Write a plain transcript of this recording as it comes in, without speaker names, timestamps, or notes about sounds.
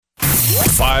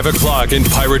5 o'clock in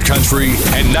Pirate Country,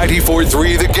 and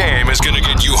 94.3 The Game is going to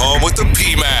get you home with the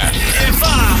P-Man. In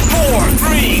 5, 4,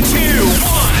 3, 2,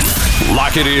 1.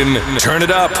 Lock it in, turn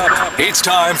it up. It's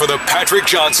time for the Patrick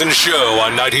Johnson Show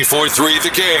on 94.3 The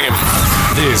Game.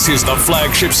 This is the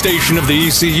flagship station of the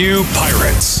ECU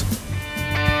Pirates.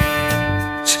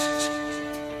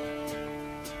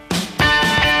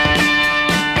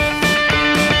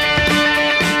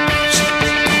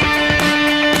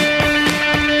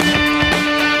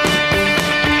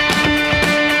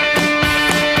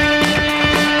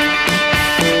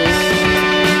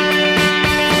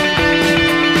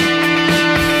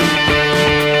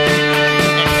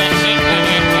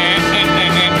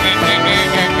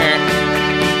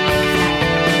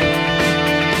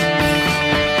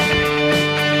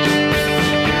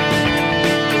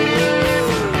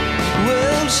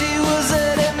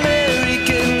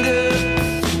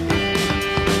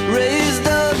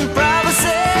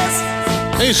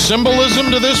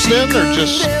 Symbolism to this, Ben, or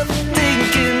just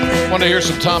want to hear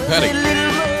some Tom Petty?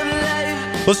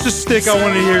 Let's just stick. I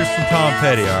want to hear some Tom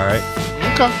Petty, all right?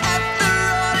 Okay.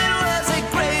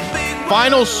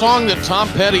 Final song that Tom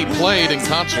Petty played in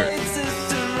concert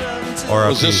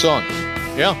was this song.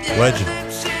 Yeah. Legend.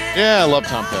 Yeah, I love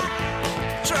Tom Petty.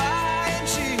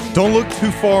 Don't look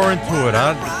too far into it.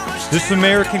 This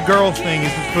American Girl thing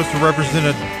isn't supposed to represent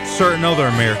a certain other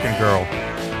American girl.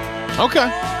 Okay.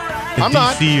 I'm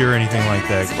not DC or anything like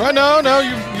that. Right? No.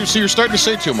 You see, you're starting to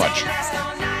say too much.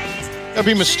 That'd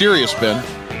be mysterious, Ben.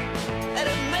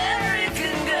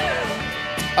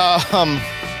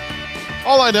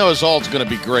 All I know is all's going to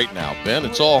be great now, Ben.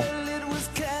 It's all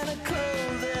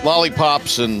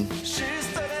lollipops and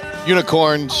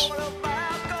unicorns.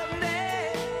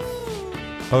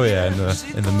 Oh yeah, in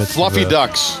the midst fluffy of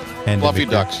ducks. Fluffy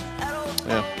ducks.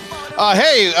 Yeah.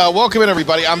 Hey, welcome in,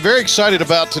 everybody. I'm very excited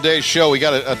about today's show. We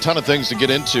got a ton of things to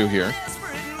get into here.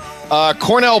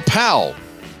 Cornell Powell,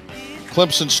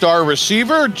 Clemson star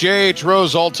receiver, J.H.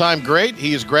 Rose all-time great.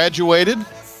 He has graduated,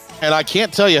 and I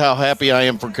can't tell you how happy I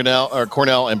am for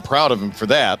Cornell and proud of him for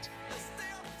that.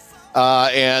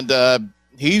 And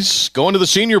he's going to the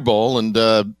Senior Bowl, and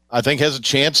I think has a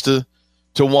chance to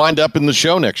wind up in the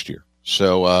show next year.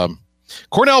 So,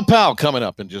 Cornell Powell coming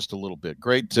up in just a little bit.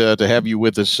 Great to have you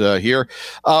with us here.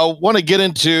 Want to get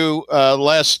into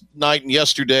last night and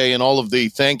yesterday and all of the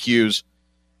thank yous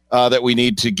that we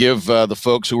need to give the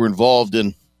folks who were involved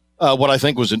in what I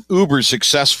think was an uber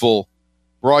successful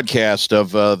broadcast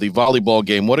of the volleyball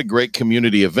game. What a great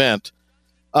community event.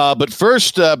 But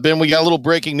first, Ben, we got a little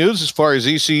breaking news as far as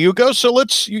ECU goes. So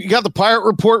you got the Pirate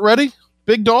Report ready,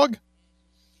 big dog?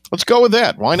 Let's go with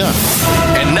that. Why not?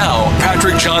 And now,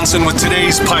 Patrick Johnson with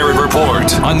today's Pirate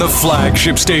Report on the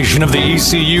flagship station of the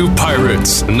ECU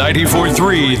Pirates,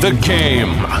 94.3 The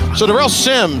Game. So Darrell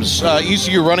Sims,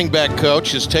 ECU running back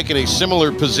coach, has taken a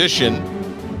similar position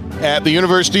at the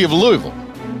University of Louisville.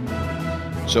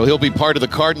 So he'll be part of the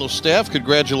Cardinal staff.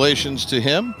 Congratulations to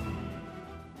him.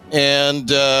 And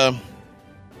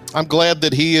I'm glad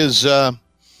that he has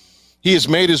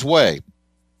made his way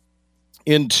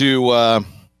into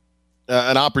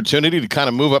an opportunity to kind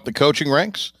of move up the coaching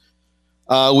ranks.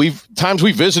 We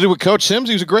visited with Coach Sims.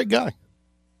 He's a great guy.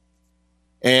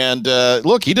 And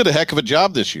look, he did a heck of a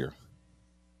job this year.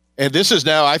 And this is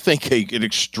now, I think, an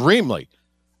extremely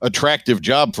attractive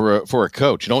job for a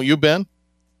coach. Don't you, Ben?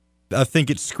 I think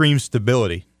it screams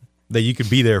stability, that you could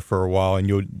be there for a while and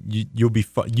you'll be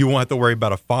you won't have to worry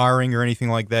about a firing or anything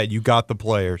like that. You got the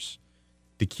players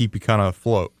to keep you kind of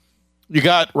afloat. You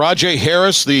got Rajay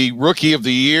Harris, the Rookie of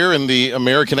the Year in the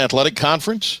American Athletic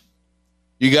Conference.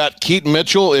 You got Keaton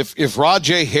Mitchell. If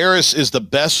Rajay Harris is the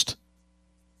best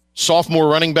sophomore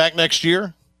running back next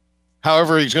year,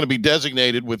 however he's going to be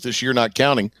designated with this year not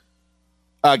counting,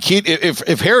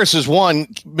 if Harris is 1,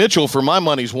 Mitchell, for my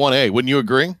money, is 1A. Wouldn't you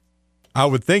agree? I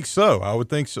would think so.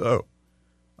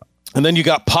 And then you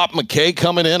got Pop McKay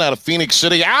coming in out of Phoenix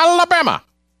City, Alabama.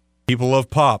 People love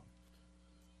Pop.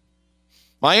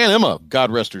 My Aunt Emma, God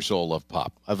rest her soul, loved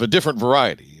Pop. Of a different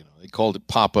variety. You know, they called it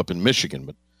Pop up in Michigan,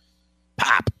 but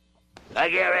Pop.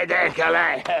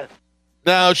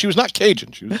 No, she was not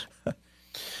Cajun. She was.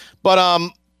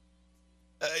 But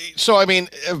so I mean,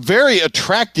 a very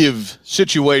attractive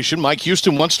situation. Mike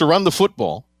Houston wants to run the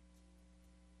football.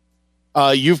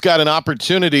 You've got an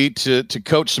opportunity to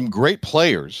coach some great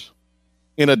players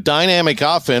in a dynamic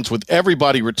offense with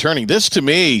everybody returning. This, to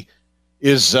me,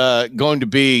 is going to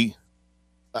be,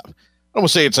 I don't want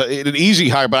to say it's an easy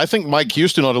hire, but I think Mike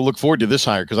Houston ought to look forward to this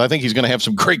hire because I think he's going to have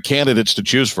some great candidates to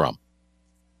choose from,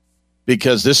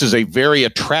 because this is a very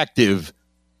attractive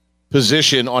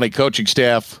position on a coaching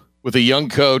staff with a young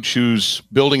coach who's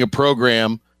building a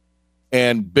program,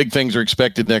 and big things are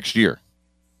expected next year.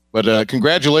 But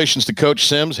congratulations to Coach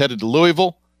Sims, headed to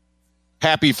Louisville.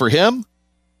 Happy for him.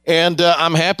 And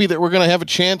I'm happy that we're going to have a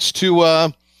chance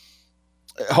to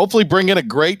hopefully bring in a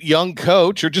great young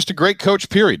coach, or just a great coach,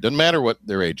 period. Doesn't matter what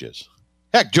their age is.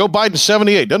 Heck, Joe Biden's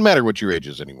 78. Doesn't matter what your age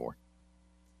is anymore.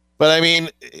 But, I mean,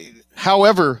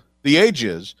 however the age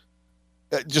is,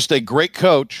 just a great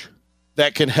coach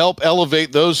that can help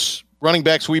elevate those running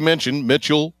backs we mentioned,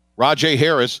 Mitchell, Rajay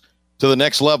Harris, to the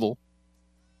next level.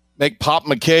 Make Pop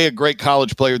McKay a great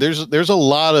college player. There's a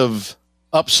lot of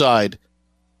upside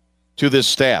to this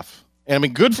staff. And I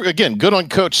mean, good on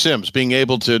Coach Sims being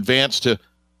able to advance to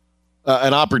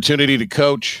an opportunity to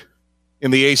coach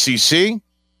in the ACC.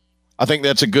 I think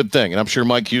that's a good thing. And I'm sure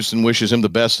Mike Houston wishes him the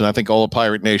best, and I think all of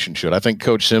Pirate Nation should. I think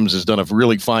Coach Sims has done a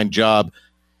really fine job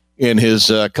in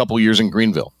his couple years in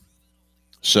Greenville.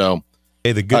 So,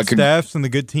 hey, the good staffs and the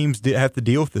good teams have to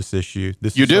deal with this issue.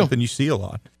 This is something you see a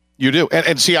lot. You do.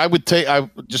 And see, I would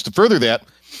just to further that,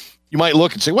 you might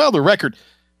look and say, well, the record,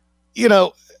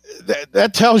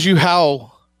 that tells you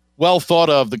how well thought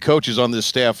of the coaches on this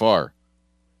staff are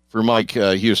for Mike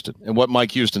Houston and what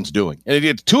Mike Houston's doing. And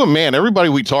it's to a man, everybody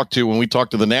we talk to, when we talk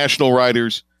to the national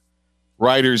writers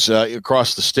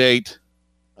across the state,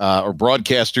 or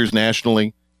broadcasters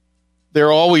nationally,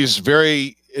 they're always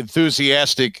very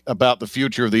enthusiastic about the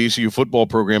future of the ECU football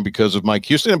program because of Mike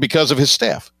Houston and because of his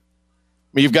staff.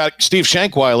 I mean, you've got Steve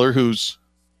Shankweiler, who's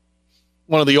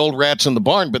one of the old rats in the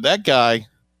barn, but that guy,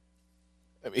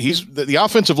 the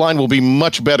offensive line will be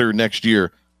much better next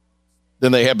year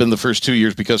than they have been the first 2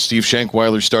 years, because Steve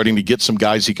Shankweiler's starting to get some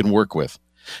guys he can work with.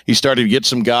 He's starting to get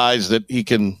some guys that he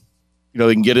can,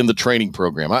 they can get in the training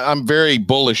program. I'm very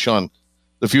bullish on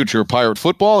the future of Pirate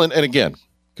football. And again,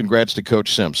 congrats to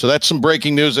Coach Sims. So that's some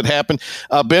breaking news that happened.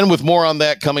 Ben, with more on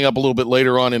that coming up a little bit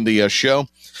later on in the show.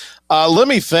 Let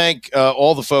me thank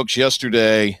all the folks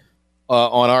yesterday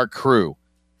on our crew.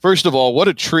 First of all, what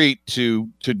a treat to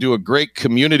do a great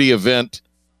community event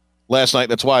last night.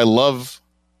 That's why I love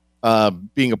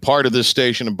being a part of this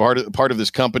station and part of this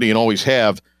company, and always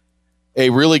have. A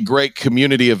really great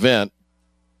community event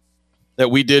that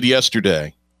we did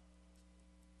yesterday.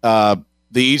 The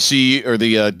EC or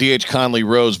the D.H. Conley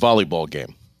Rose volleyball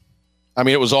game. I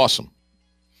mean, it was awesome.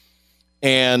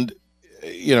 And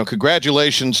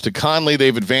congratulations to Conley.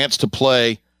 They've advanced to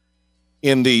play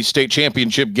in the state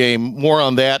championship game. More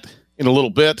on that in a little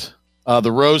bit.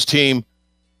 The Rose team,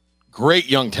 great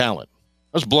young talent.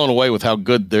 I was blown away with how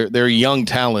good their young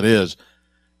talent is.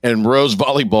 And Rose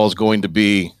volleyball is going to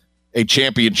be a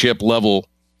championship level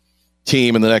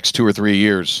team in the next 2 or 3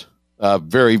 years.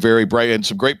 Very, very bright, and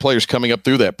some great players coming up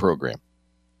through that program.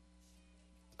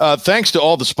 Thanks to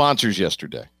all the sponsors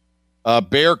yesterday.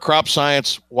 Bayer Crop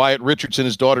Science, Wyatt Richardson,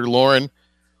 his daughter Lauren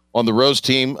on the Rose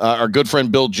team. Our good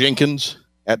friend Bill Jenkins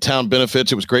at Town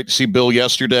Benefits. It was great to see Bill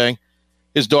yesterday.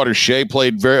 His daughter Shay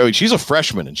played she's a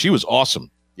freshman, and she was awesome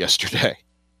yesterday.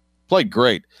 Played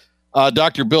great.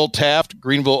 Dr. Bill Taft,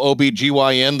 Greenville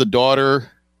OB-GYN, the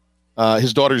daughter,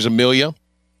 his daughter's Amelia.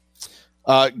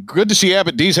 Good to see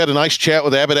Abbott Dees. Had a nice chat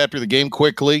with Abbott after the game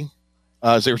quickly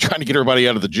as they were trying to get everybody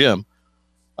out of the gym.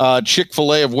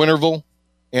 Chick-fil-A of Winterville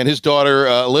and his daughter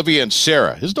Olivia and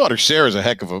Sarah. His daughter Sarah is a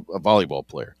heck of a volleyball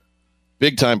player.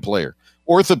 Big-time player.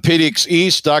 Orthopedics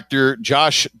East, Dr.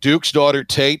 Josh Duke's daughter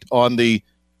Tate on the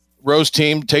Rose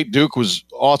team. Tate Duke was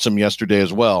awesome yesterday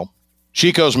as well.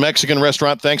 Chico's Mexican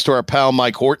Restaurant, thanks to our pal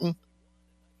Mike Horton.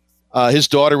 His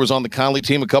daughter was on the Conley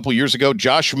team a couple years ago.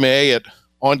 Josh May at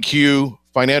On Cue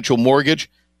Financial Mortgage.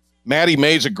 Maddie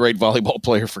May's a great volleyball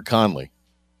player for Conley.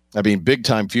 I mean,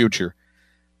 big-time future.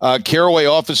 Caraway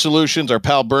Office Solutions, our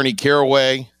pal Bernie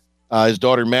Caraway, his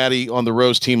daughter Maddie on the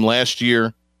Rose team last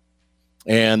year.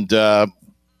 And got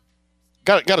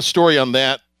a story on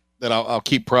that I'll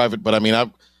keep private, but I mean,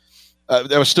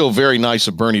 that was still very nice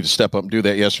of Bernie to step up and do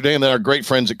that yesterday. And then our great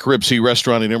friends at Carib Sea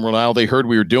Restaurant in Emerald Isle, they heard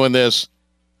we were doing this.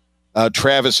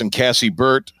 Travis and Cassie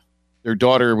Burt, their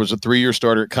daughter was a 3-year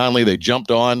starter at Conley. They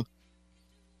jumped on.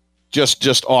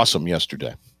 Just awesome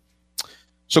yesterday.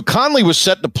 So Conley was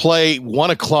set to play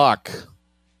 1:00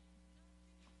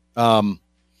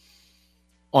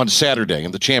 on Saturday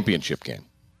in the championship game.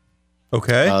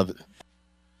 Okay.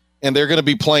 And they're going to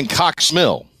be playing Cox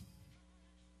Mill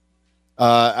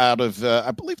out of,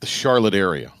 I believe, the Charlotte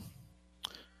area.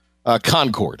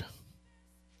 Concord.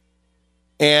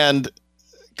 And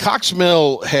Cox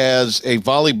Mill has a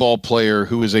volleyball player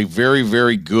who is a very,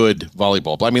 very good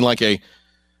volleyball player. I mean, like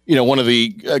one of the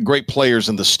great players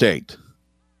in the state.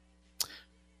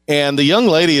 And the young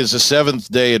lady is a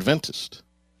Seventh-day Adventist,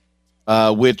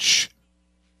 which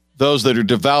those that are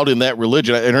devout in that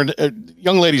religion. And her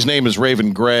young lady's name is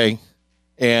Raven Gray,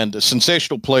 and a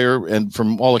sensational player, and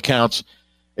from all accounts,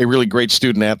 a really great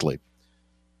student athlete.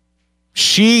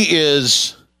 She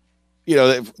is,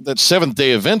 that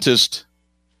Seventh-day Adventist,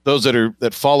 those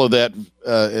that follow that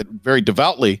very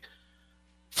devoutly,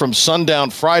 from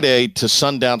sundown Friday to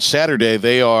sundown Saturday,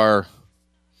 they are,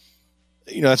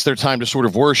 that's their time to sort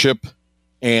of worship.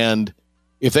 And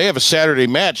if they have a Saturday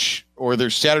match or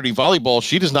there's Saturday volleyball,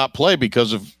 she does not play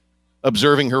because of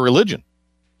observing her religion.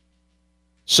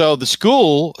 So the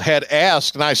school had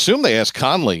asked, and I assume they asked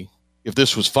Conley if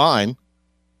this was fine.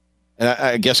 And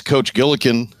I guess Coach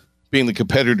Gillikin, being the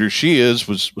competitor she is,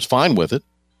 was fine with it.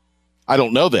 I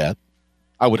don't know that.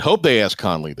 I would hope they asked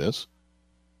Conley this.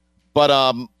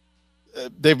 But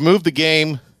they've moved the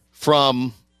game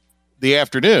from the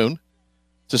afternoon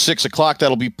to 6 o'clock.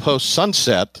 That'll be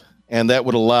post-sunset, and that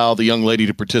would allow the young lady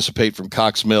to participate from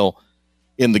Cox Mill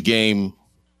in the game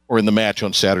or in the match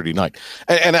on Saturday night.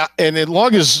 And as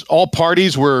long as all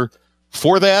parties were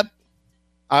for that,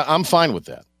 I'm fine with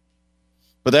that.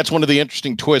 But that's one of the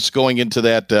interesting twists going into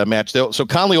that match. So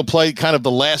Conley will play kind of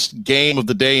the last game of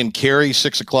the day in Cary,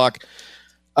 6 o'clock.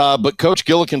 But Coach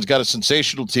Gillikin's got a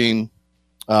sensational team.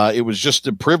 It was just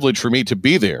a privilege for me to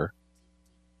be there.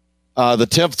 The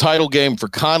 10th title game for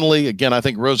Conley. Again, I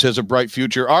think Rose has a bright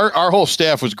future. Our whole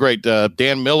staff was great.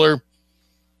 Dan Miller,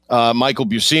 Michael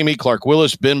Buscemi, Clark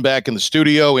Willis, Ben back in the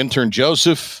studio, intern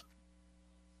Joseph,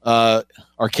 our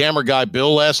camera guy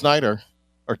Bill last night, our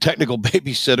technical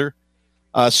babysitter.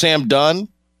 Sam Dunn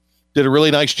did a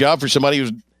really nice job for somebody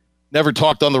who's never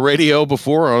talked on the radio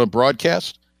before or on a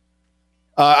broadcast.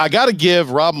 I got to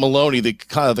give Rob Maloney, the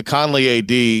Conley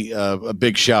AD, a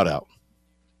big shout out.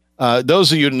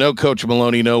 Those of you who know Coach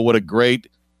Maloney know what a great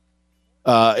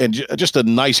and just a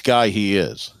nice guy he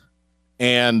is.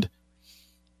 And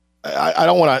I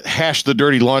don't want to hash the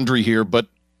dirty laundry here, but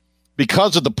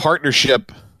because of the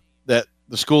partnership that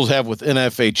the schools have with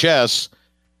NFHS,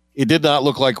 it did not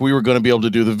look like we were going to be able to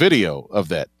do the video of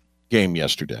that game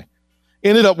yesterday.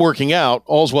 Ended up working out.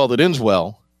 All's well that ends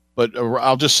well. But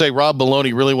I'll just say Rob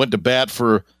Maloney really went to bat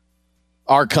for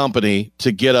our company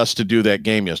to get us to do that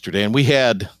game yesterday. And we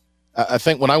had, I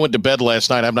think when I went to bed last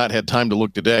night, I've not had time to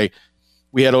look today,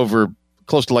 we had over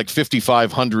close to like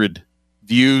 5,500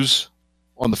 views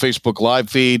on the Facebook Live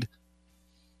feed.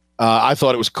 I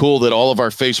thought it was cool that all of our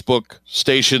Facebook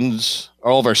stations,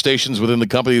 all of our stations within the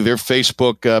company, their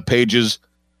Facebook pages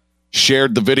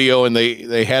shared the video, and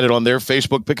they had it on their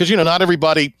Facebook because, not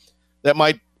everybody that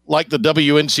might like the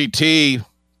WNCT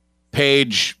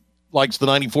page likes the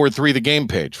 94.3 The Game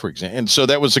page, for example. And so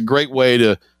that was a great way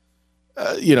to,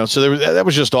 that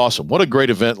was just awesome. What a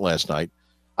great event last night.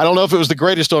 I don't know if it was the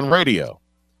greatest on radio.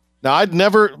 Now, I'd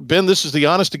never been, this is the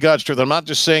honest to God's truth. I'm not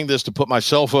just saying this to put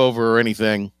myself over or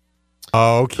anything.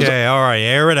 Okay, all right,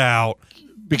 air it out.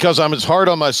 Because I'm as hard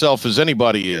on myself as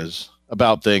anybody is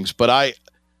about things, but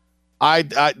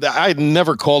I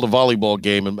never called a volleyball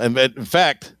game. And in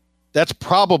fact, that's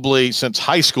probably since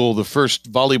high school the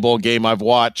first volleyball game I've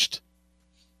watched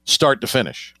start to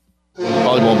finish.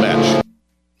 Volleyball match.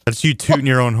 That's you tooting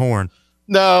your own horn.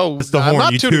 No, that's the horn. I'm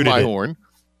not you tooting my it. horn.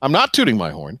 I'm not tooting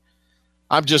my horn.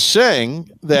 I'm just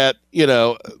saying that,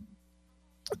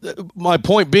 my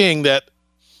point being that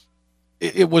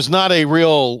it was not a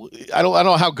real, I don't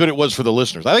know how good it was for the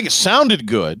listeners. I think it sounded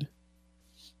good,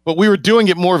 but we were doing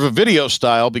it more of a video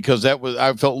style because I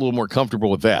felt a little more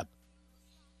comfortable with that.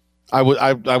 I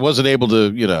wasn't able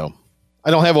to,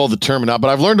 I don't have all the terminology, but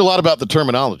I've learned a lot about the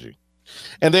terminology.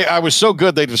 And I was so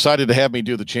good they decided to have me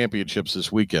do the championships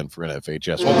this weekend for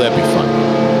NFHS. Won't that be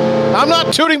fun? I'm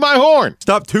not tooting my horn.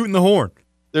 Stop tooting the horn.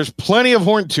 There's plenty of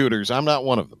horn tooters. I'm not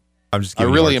one of them. I'm just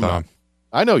kidding. I really am not.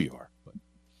 I know you are. But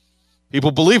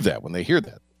people believe that when they hear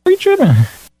that. Are you tripping?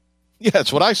 Yeah,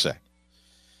 that's what I say.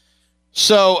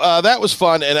 So that was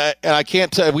fun, and I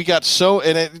can't tell. We got so,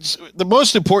 and it's the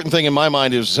most important thing in my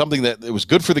mind is something that it was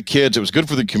good for the kids, it was good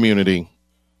for the community,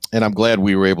 and I'm glad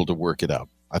we were able to work it out.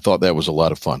 I thought that was a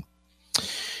lot of fun.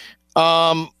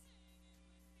 Let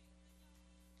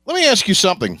me ask you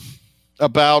something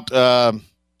about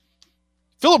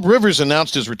Phillip Rivers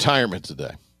announced his retirement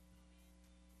today.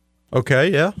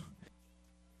 Okay, yeah.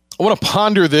 I want to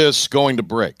ponder this going to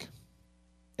break,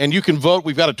 and you can vote.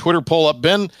 We've got a Twitter poll up,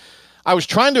 Ben. I was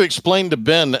trying to explain to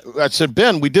Ben, I said,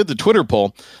 Ben, we did the Twitter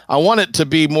poll. I want it to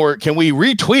be more, can we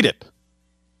retweet it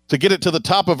to get it to the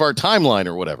top of our timeline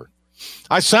or whatever?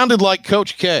 I sounded like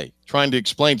Coach K trying to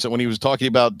explain something when he was talking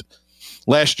about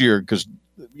last year because,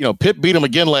 Pitt beat him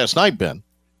again last night, Ben.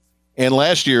 And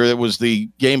last year it was the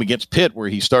game against Pitt where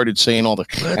he started saying all the,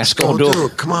 let's go do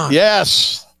it. Come on.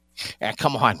 Yes.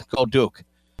 Come on, go Duke.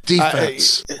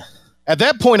 Defense. At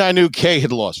that point, I knew Kay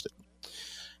had lost it.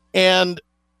 And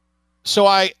so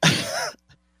I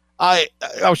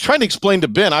was trying to explain to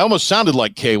Ben. I almost sounded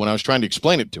like Kay when I was trying to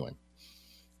explain it to him.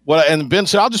 And Ben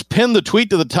said, I'll just pin the tweet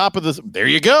to the top of the. There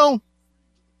you go.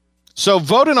 So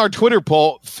vote in our Twitter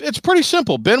poll. It's pretty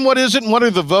simple. Ben, what is it and what are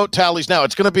the vote tallies now?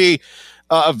 It's going to be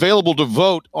available to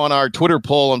vote on our Twitter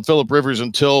poll on Phillip Rivers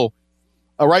until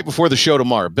right before the show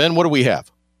tomorrow. Ben, what do we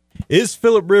have? Is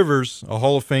Phillip Rivers a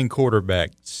Hall of Fame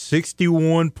quarterback?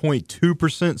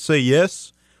 61.2% say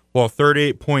yes, while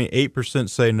 38.8%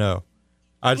 say no.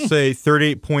 I'd say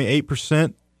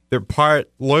 38.8%, they're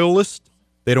Pirate loyalists.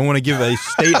 They don't want to give a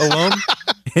state alum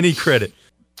any credit.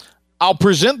 I'll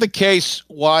present the case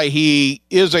why he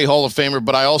is a Hall of Famer,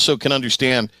 but I also can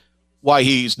understand why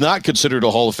he's not considered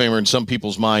a Hall of Famer in some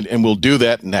people's mind, and we'll do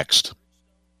that next.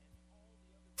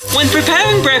 When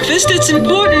preparing breakfast, it's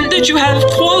important that you have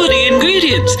quality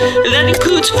ingredients. That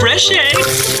includes fresh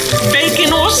eggs,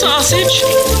 bacon or sausage,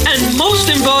 and most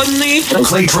importantly,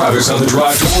 Clay Travis on the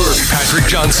drive to work, Patrick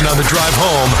Johnson on the drive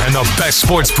home, and the best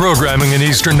sports programming in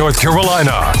Eastern North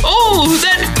Carolina. oh,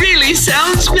 that really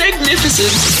sounds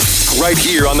magnificent. Right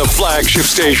here on the flagship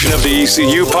station of the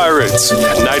ECU Pirates,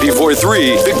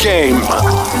 94.3 The Game.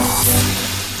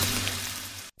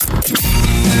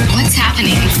 What's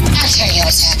happening? I'll tell you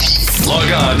what's happening. Log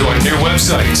on to our new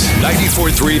website,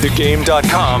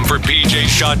 943thegame.com for PJ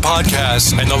Shot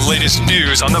podcasts and the latest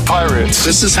news on the Pirates.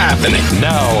 This is happening.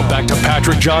 Now, back to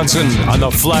Patrick Johnson on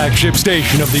the flagship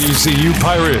station of the ECU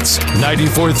Pirates,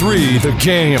 94.3 The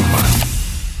Game.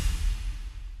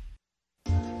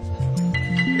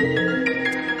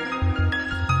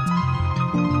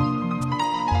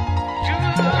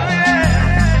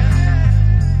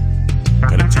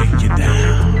 Gonna take you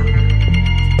down,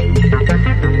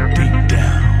 deep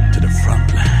down to the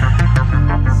front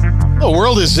line. What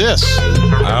world is this?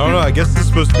 I don't know. I guess this is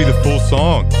supposed to be the full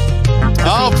song.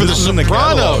 Oh, for the this is in the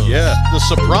Sopranos. catalog, yeah. The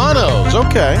Sopranos.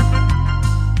 Okay.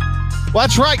 Well,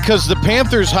 that's right, because the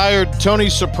Panthers hired Tony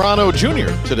Soprano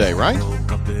Jr. today, right?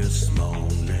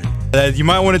 You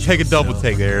might want to take a double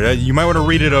take there. You might want to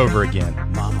read it over again.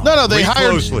 No, they Read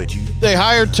hired closely. They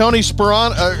hired Tony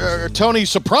Soprano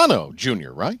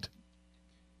Jr., right?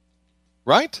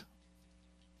 Right?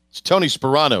 It's Tony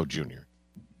Soprano Jr.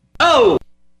 Oh,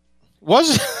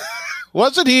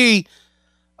 Wasn't he?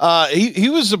 He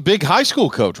was a big high school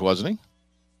coach, wasn't he?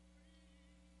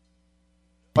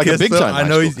 Like a Guess big so. time. I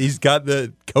know he's got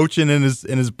the coaching in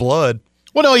his blood.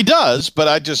 Well, no, he does, but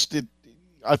I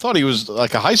thought he was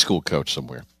like a high school coach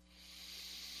somewhere.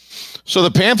 So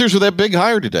the Panthers were that big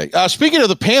hire today. Speaking of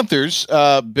the Panthers,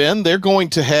 Ben, they're going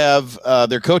to have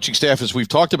their coaching staff, as we've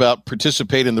talked about,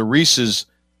 participate in the Reese's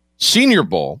Senior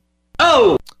Bowl.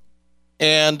 oh,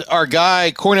 And our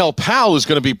guy, Cornell Powell, is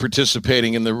going to be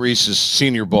participating in the Reese's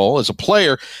Senior Bowl as a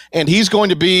player, and he's going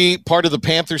to be part of the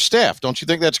Panthers staff. Don't you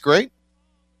think that's great?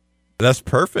 That's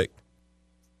perfect.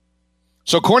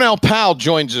 So Cornell Powell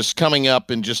joins us coming up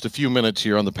in just a few minutes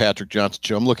here on the Patrick Johnson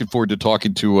Show. I'm looking forward to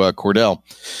talking to Cordell.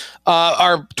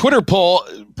 Our Twitter poll,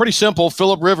 pretty simple.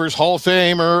 Phillip Rivers, Hall of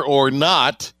Famer or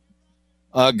not?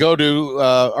 Go to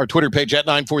our Twitter page at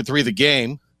 943 The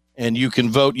Game, and you can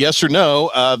vote yes or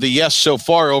no. The yes so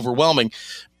far overwhelming.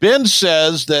 Ben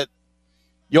says that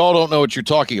y'all don't know what you're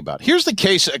talking about. Here's the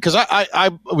case, because I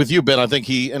with you, Ben, I think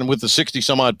he, and with the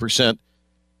 60-some-odd percent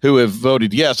who have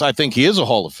voted yes, I think he is a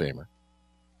Hall of Famer.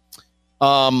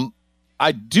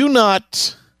 I do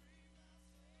not.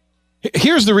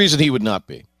 Here's the reason he would not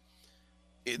be.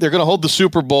 They're going to hold the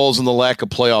Super Bowls and the lack of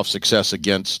playoff success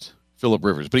against Phillip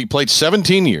Rivers, but he played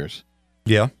 17 years.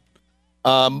 Yeah.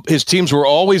 His teams were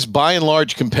always, by and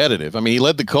large, competitive. I mean, he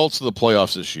led the Colts to the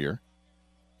playoffs this year.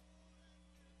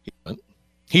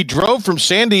 He drove from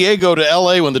San Diego to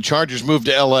L.A. when the Chargers moved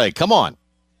to L.A. Come on.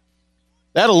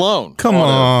 That alone. Come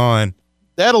on.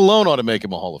 That alone ought to make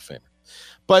him a Hall of Famer.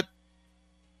 But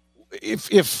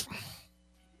if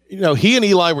you know, he and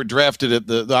Eli were drafted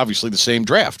at obviously the same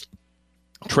draft,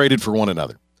 traded for one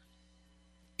another.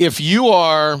 If you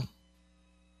are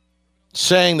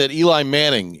saying that Eli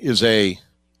Manning is a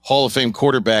Hall of Fame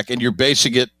quarterback and you're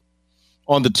basing it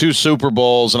on the 2 Super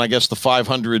Bowls and I guess the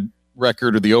 500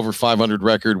 record or the over 500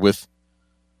 record with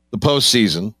the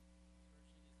postseason,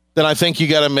 then I think you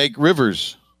got to make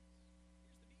Rivers,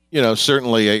 you know,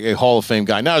 certainly a Hall of Fame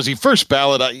guy. Now, is he first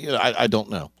ballot? I don't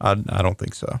know. I don't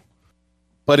think so.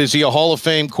 But is he a Hall of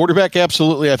Fame quarterback?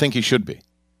 Absolutely. I think he should be.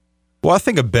 Well, I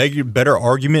think a better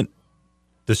argument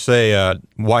to say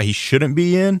why he shouldn't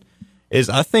be in is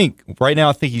I think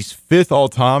he's 5th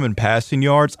all-time in passing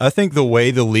yards. I think the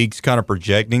way the league's kind of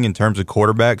projecting in terms of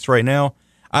quarterbacks right now,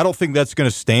 I don't think that's going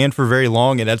to stand for very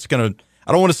long, and that's going to –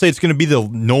 I don't want to say it's going to be the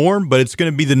norm, but it's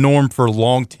going to be the norm for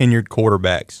long-tenured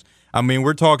quarterbacks. I mean,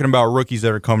 we're talking about rookies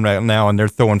that are coming out now, and they're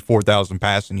throwing 4,000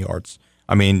 passing yards.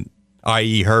 I mean,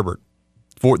 i.e. Herbert,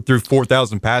 threw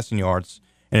 4,000 passing yards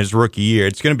in his rookie year.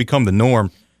 It's going to become the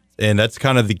norm, and that's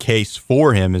kind of the case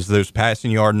for him is those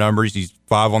passing yard numbers. He's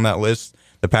 5 on that list,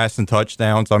 the passing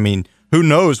touchdowns. I mean, who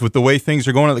knows? With the way things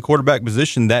are going at the quarterback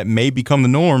position, that may become the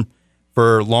norm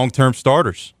for long-term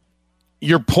starters.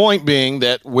 Your point being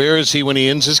that where is he when he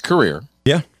ends his career?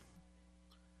 Yeah.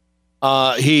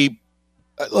 He,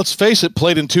 let's face it,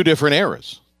 played in 2 different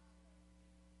eras.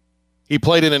 He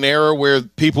played in an era where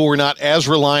people were not as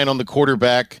reliant on the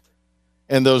quarterback,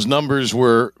 and those numbers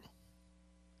were,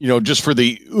 just for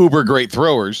the uber great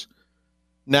throwers.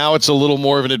 Now it's a little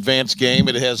more of an advanced game.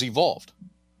 It has evolved.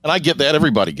 And I get that.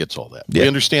 Everybody gets all that. Yeah. We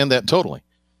understand that totally.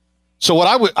 So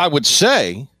what I would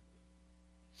say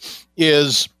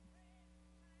is,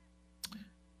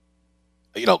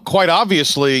 quite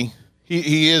obviously,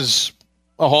 he is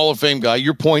a Hall of Fame guy.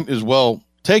 Your point is well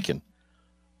taken.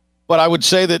 But I would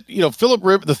say that, Philip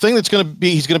Rivers, the thing he's going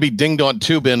to be dinged on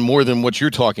too, Ben, more than what you're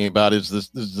talking about is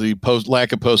the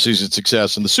lack of postseason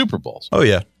success in the Super Bowls. Oh,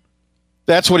 yeah.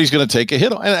 That's what he's going to take a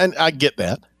hit on. And I get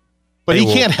that. But he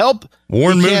can't help.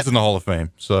 Warren Moon's in the Hall of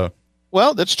Fame. So,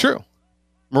 well, that's true.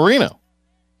 Marino.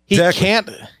 He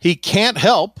can't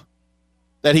help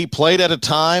that he played at a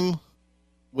time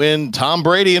when Tom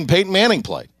Brady and Peyton Manning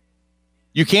played.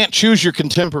 You can't choose your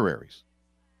contemporaries.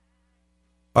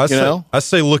 I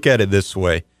say look at it this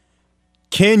way.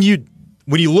 When you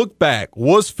look back,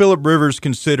 was Philip Rivers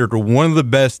considered one of the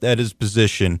best at his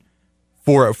position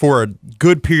for a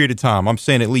good period of time? I'm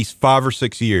saying at least 5 or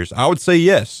 6 years. I would say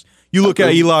yes. You look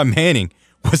at Eli Manning.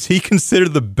 Was he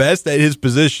considered the best at his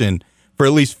position for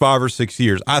at least 5 or 6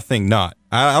 years? I think not.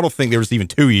 I don't think there was even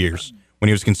 2 years when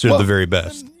he was considered the very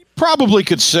best. Probably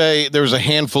could say there was a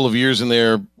handful of years in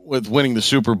there with winning the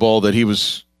Super Bowl that he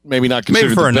was maybe not considered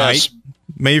maybe for the a best. Night.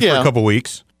 Maybe for a couple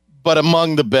weeks. But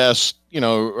among the best,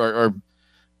 or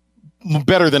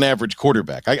better than average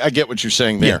quarterback. I get what you're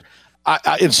saying there.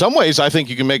 Yeah. In some ways, I think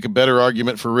you can make a better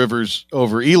argument for Rivers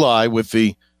over Eli with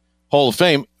the Hall of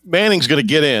Fame. Manning's going to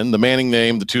get in, the Manning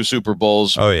name, the 2 Super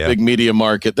Bowls, big media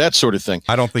market, that sort of thing.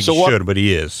 I don't think he should, but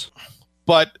he is.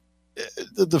 But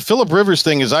the Philip Rivers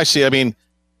thing, as I see,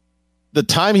 the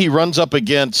time he runs up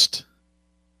against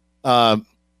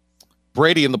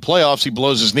Brady in the playoffs, he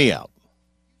blows his knee out.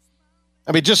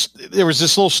 There was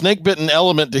this little snake-bitten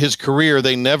element to his career.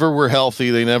 They never were healthy.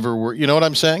 They never were, you know what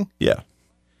I'm saying? Yeah.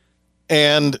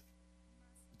 And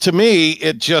to me,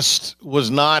 it just was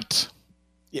not,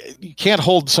 you can't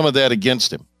hold some of that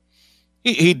against him.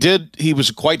 He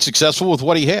was quite successful with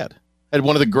what he had. Had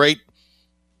one of the great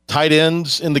tight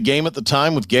ends in the game at the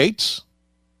time with Gates.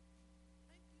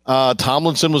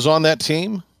 Tomlinson was on that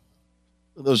team,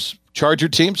 those Charger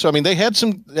teams. So, they had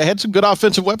some good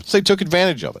offensive weapons. They took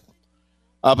advantage of it.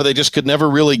 But they just could never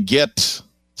really get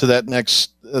to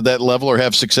that level or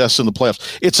have success in the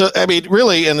playoffs.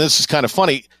 Really, and this is kind of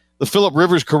funny, the Philip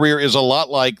Rivers career is a lot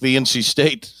like the NC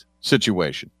State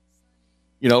situation.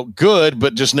 Good,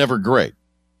 but just never great.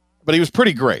 But he was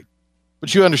pretty great.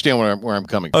 But you understand where I'm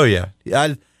coming from. Oh,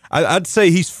 yeah. I'd say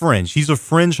he's fringe. He's a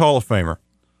fringe Hall of Famer.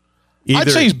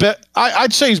 I'd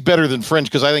say he's better than fringe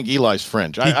because I think Eli's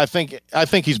fringe. I think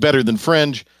he's better than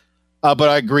fringe. But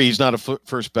I agree, he's not a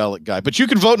first ballot guy. But you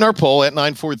can vote in our poll at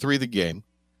 943 The Game.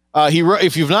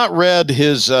 If you've not read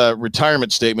his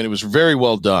retirement statement, it was very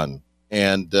well done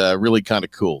and really kind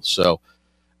of cool. So,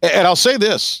 and I'll say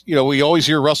this, we always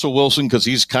hear Russell Wilson because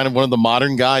he's kind of one of the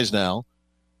modern guys now.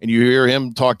 And you hear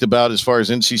him talked about as far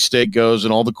as NC State goes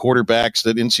and all the quarterbacks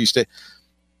that NC State.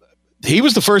 He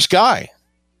was the first guy.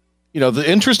 The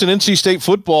interest in NC State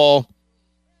football,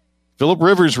 Philip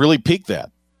Rivers really peaked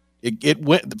that.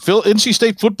 NC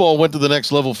State football went to the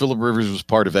next level. Philip Rivers was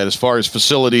part of that as far as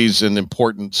facilities and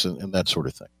importance and that sort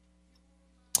of thing.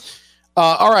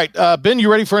 All right, Ben,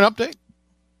 you ready for an update?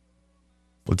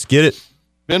 Let's get it.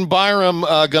 Ben Byram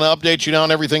going to update you now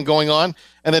on everything going on.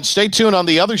 And then stay tuned on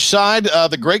the other side,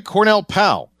 the great Cornell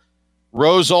Powell.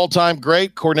 Rose all-time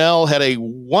great. Cornell had a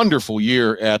wonderful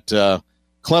year at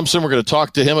Clemson. We're going to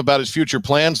talk to him about his future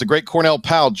plans. The great Cornell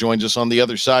Powell joins us on the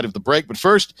other side of the break. But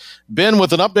first, Ben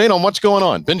with an update on what's going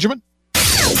on. Benjamin?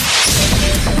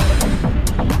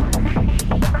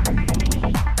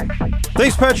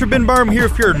 Thanks, Patrick. Ben Byram here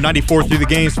for your 94 Through the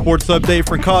Game sports update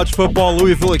for college football.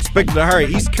 Louisville expected to hire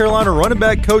East Carolina running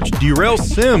back coach Darrell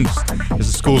Sims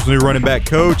as the school's new running back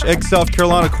coach. Ex-South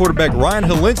Carolina quarterback Ryan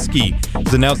Helinski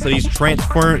has announced that he's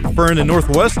transferring to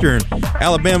Northwestern.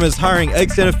 Alabama is hiring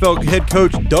ex-NFL head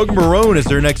coach Doug Marrone as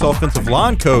their next offensive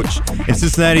line coach. And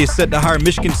Cincinnati is set to hire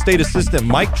Michigan State assistant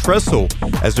Mike Tressel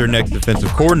as their next defensive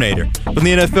coordinator. From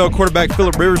the NFL, quarterback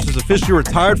Phillip Rivers is officially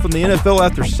retired from the NFL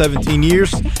after 17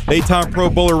 years. Eight-time Pro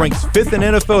Bowler ranks 5th in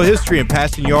NFL history in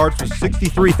passing yards with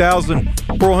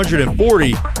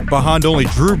 63,440, behind only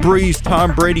Drew Brees,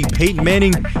 Tom Brady, Peyton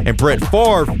Manning, and Brett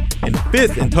Favre, and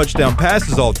 5th in touchdown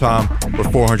passes all time with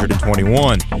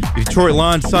 421. The Detroit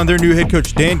Lions signed their new head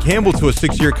coach Dan Campbell to a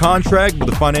 6-year contract, but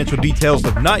the financial details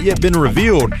have not yet been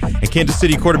revealed. And Kansas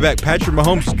City quarterback Patrick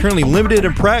Mahomes is currently limited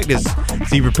in practice as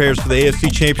he prepares for the AFC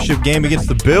Championship game against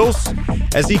the Bills,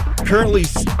 as he's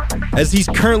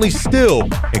currently still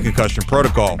in concussion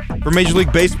protocol. For Major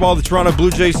League Baseball, the Toronto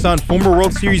Blue Jays signed former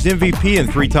World Series MVP and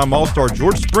 3-time All-Star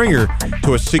George Springer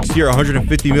to a 6-year,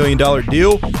 $150 million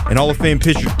deal, and Hall of Fame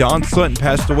pitcher Don Sutton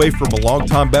passed away from a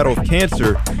long-time battle with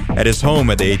cancer at his home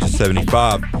at the age of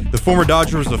 75. The former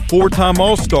Dodger was a 4-time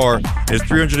All-Star, and his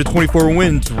 324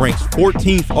 wins ranks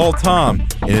 14th all-time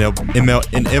in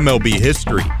MLB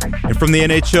history. And from the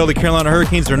NHL, the Carolina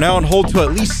Hurricanes are now on hold till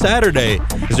at least Saturday,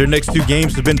 as their next 2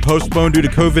 games have been postponed due to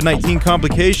COVID-19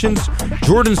 complications.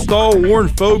 Jordan Stahl, Warren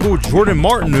Fogle, Jordan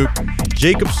Martinook,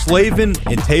 Jacob Slavin,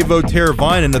 and Teuvo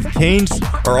Teravainen of the Canes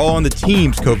are all on the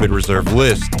team's COVID reserve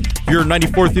list. For your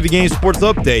 94 Through the Game sports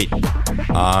update,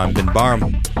 I'm Ben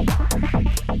Byram.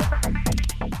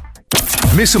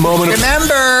 Miss a moment?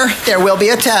 Remember, there will be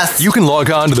a test. You can log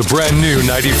on to the brand new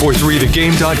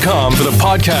 943thegame.com for the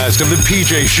podcast of The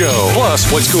PJ Show.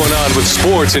 Plus, what's going on with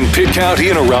sports in Pitt County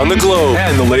and around the globe.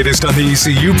 And the latest on the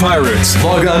ECU Pirates.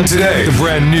 Log on today. The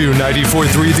brand new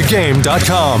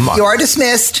 943thegame.com. You are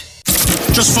dismissed.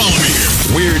 Just follow me here.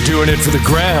 We're doing it for the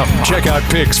gram. Check out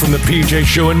pics from The PJ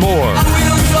Show and more.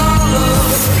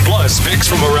 Plus, pics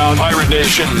from around Pirate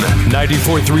Nation.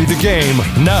 94.3 The Game,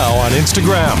 now on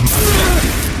Instagram.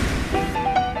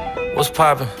 What's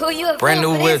poppin'? Brand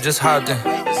new whip, just hopped in.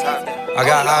 I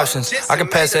got options. I can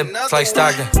pass that like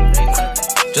Stockton.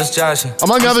 Just joshing.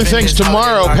 Among other things,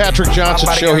 tomorrow, Patrick Johnson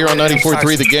show here on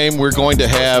 94.3 The Game. We're going to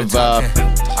have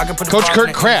Coach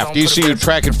Kurt Kraft, ECU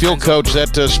track and field coach.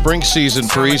 That spring season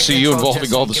for ECU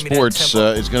involving all the sports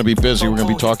is going to be busy. We're going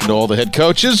to be talking to all the head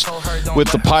coaches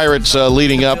with the Pirates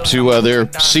leading up to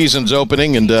their season's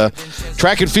opening. And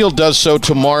track and field does so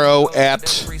tomorrow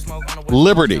at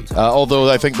Liberty, although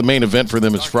I think the main event for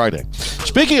them is Friday.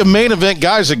 Speaking of main event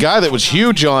guys, a guy that was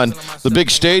huge on the big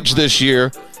stage this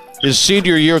year, his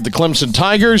senior year at the Clemson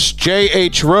Tigers,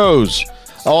 J.H. Rose,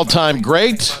 all-time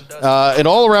great, and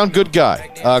all-around good guy.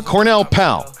 Cornell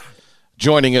Powell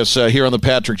joining us here on the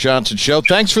Patrick Johnson Show.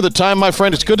 Thanks for the time, my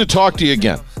friend. It's good to talk to you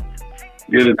again.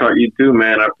 Good to talk to you too,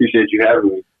 man. I appreciate you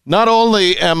having me. Not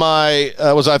only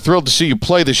was I thrilled to see you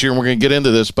play this year, and we're going to get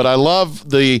into this, but I love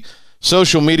the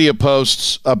social media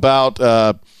posts about,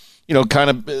 kind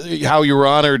of how you were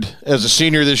honored as a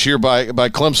senior this year by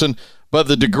Clemson, but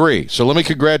the degree. So let me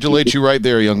congratulate you right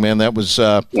there, young man. That was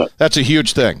that's a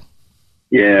huge thing.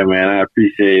 Yeah, man, I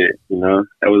appreciate it. That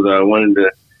was one of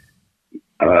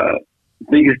the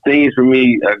biggest things for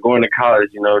me going to college.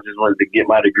 Just wanted to get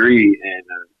my degree, and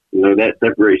that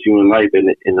separates you in life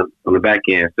and on the back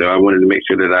end. So I wanted to make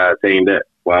sure that I attained that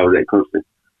while I was at Clemson.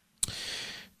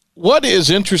 What is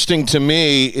interesting to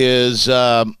me is,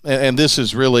 and this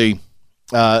is really,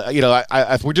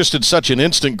 we're just in such an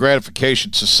instant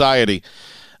gratification society.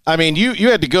 I mean, you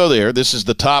had to go there. This is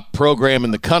the top program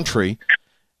in the country.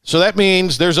 So that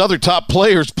means there's other top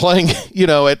players playing,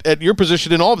 at your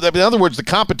position and all of that. In other words, the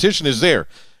competition is there.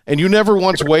 And you never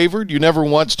once wavered. You never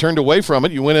once turned away from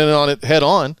it. You went in on it head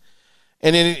on.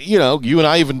 And then, you and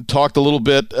I even talked a little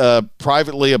bit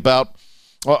privately about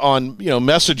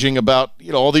messaging about,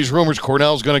 all these rumors.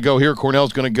 Cornell's going to go here.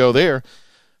 Cornell's going to go there.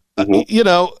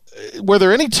 Were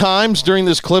there any times during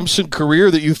this Clemson career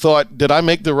that you thought, did I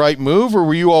make the right move? Or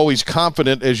were you always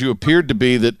confident, as you appeared to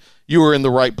be, that you were in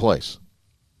the right place?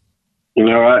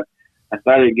 I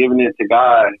started giving it to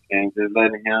God and just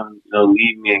letting him,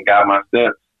 lead me and guide my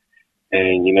steps.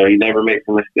 And, he never makes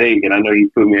a mistake. And I know he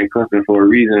put me in Clemson for a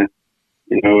reason.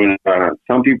 And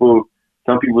some people,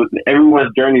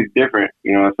 everyone's journey is different.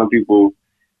 Some people,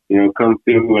 come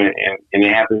through and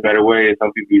it happens better way.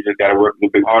 Some people, you just got to work a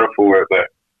little bit harder for it. But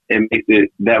it makes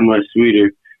it that much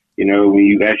sweeter, when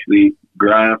you actually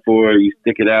grind for it, you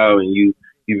stick it out, and you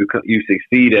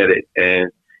succeed at it. And,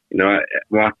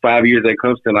 my 5 years at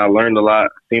Clemson, I learned a lot,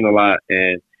 seen a lot,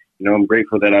 and, I'm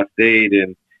grateful that I stayed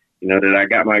and, that I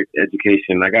got my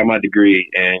education, I got my degree.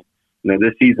 And,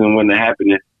 this season wouldn't have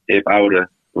happened if I would have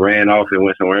ran off and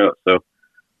went somewhere else. So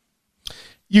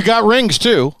you got rings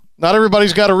too. Not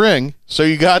everybody's got a ring. So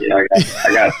you got, I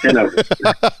got 10 of them.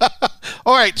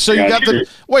 All right. So you got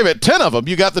wait a minute, 10 of them.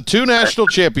 You got the 2 national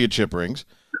championship rings,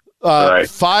 right.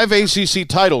 5 ACC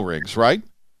title rings, right?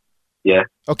 Yeah.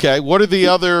 Okay. What are the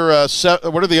other,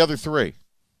 what are the other 3?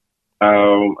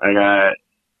 I got,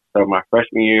 so my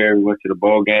freshman year, we went to the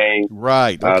bowl game.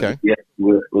 Right. Okay. We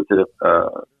went to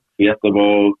the Fiesta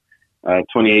Bowl.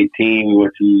 2018, we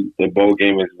went to the bowl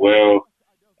game as well.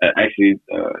 Actually,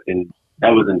 that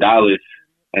was in Dallas.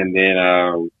 And then,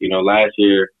 last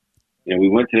year, we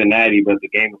went to the Natty, but the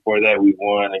game before that, we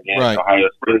won against Ohio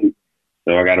State.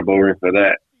 So I got a bowl ring for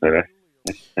that. So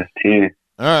that's 10.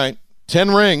 All right.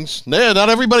 10 rings. Yeah, not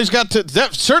everybody's got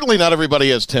certainly not everybody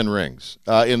has 10 rings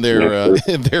in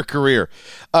their career.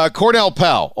 Cornell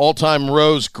Powell, all-time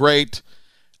Rose great.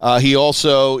 He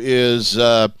also has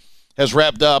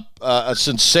wrapped up a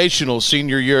sensational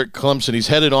senior year at Clemson. He's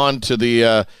headed on to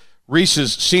the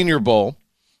Reese's Senior Bowl.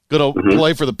 Going to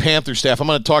play for the Panther staff. I'm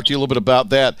going to talk to you a little bit about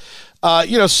that.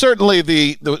 Certainly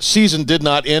the season did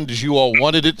not end as you all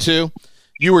wanted it to.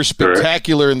 You were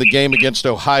spectacular in the game against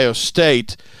Ohio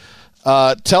State.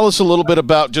 Tell us a little bit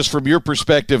about, just from your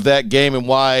perspective, that game and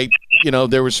why,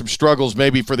 there were some struggles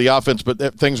maybe for the offense, but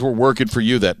things were working for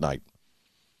you that night.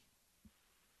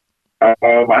 I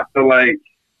feel like,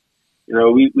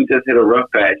 we just hit a rough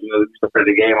patch. We started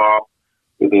the game off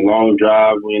with a long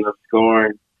drive. We ended up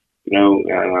scoring, and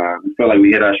we felt like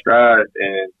we hit our stride.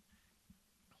 And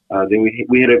then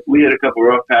we hit a couple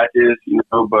rough patches,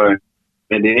 but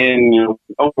at the end,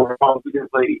 overall, we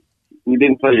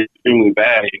didn't play extremely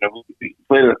bad. We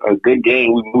played a good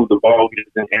game. We moved the ball. We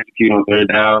just didn't execute on third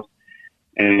down.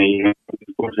 And, we were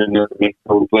fortunate enough to make a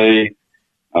couple plays.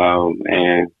 I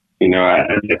did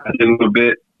a little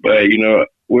bit, but,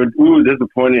 we were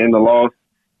disappointed in the loss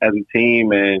as a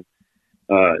team. And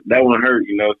that one hurt,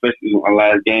 especially our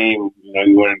last game.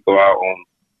 You wanted to go out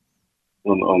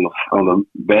on the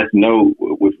best note,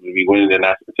 which would be winning the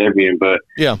national champion. But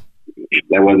yeah,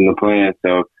 that wasn't the plan.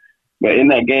 So, but in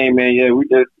that game, man, yeah, we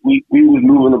was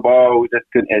moving the ball. We just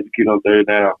couldn't execute on third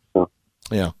down. So.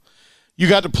 Yeah. You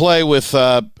got to play with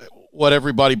what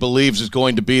everybody believes is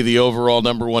going to be the overall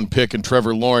number 1 pick in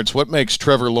Trevor Lawrence. What makes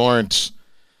Trevor Lawrence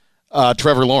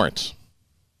Trevor Lawrence?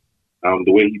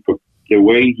 The way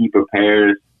he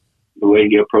prepares, the way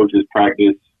he approaches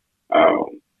practice,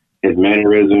 his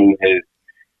mannerism,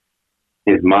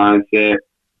 his mindset,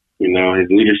 his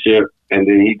leadership, and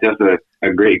then he's just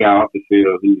a great guy off the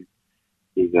field.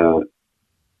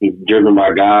 He's driven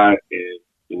by God, and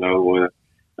when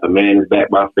a man is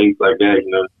backed by faith like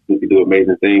that, he can do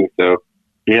amazing things. So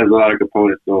he has a lot of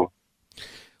components to him.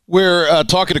 We're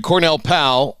talking to Cornell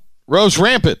Powell, Rose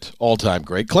Rampant, all-time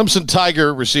great. Clemson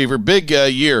Tiger receiver, big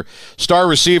year. Star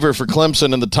receiver for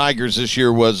Clemson and the Tigers this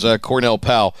year was Cornell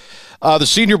Powell. The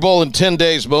Senior Bowl in 10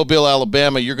 days, Mobile,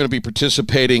 Alabama. You're going to be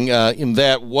participating in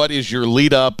that. What is your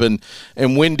lead up, and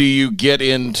when do you get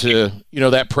into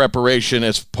that preparation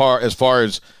as far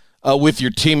as with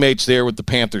your teammates there with the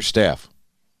Panther staff?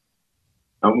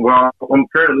 I'm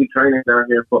currently training down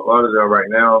here in Fort Lauderdale right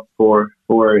now for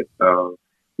it.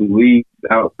 We leave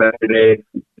out Saturday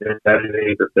the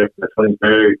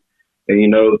 23rd,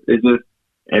 and it's just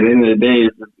at the end of the day,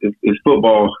 it's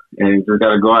football, and you just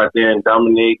got to go out there and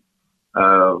dominate.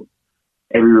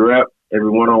 Every rep,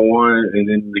 every one-on-one, and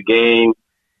then the game,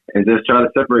 and just try to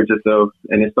separate yourself.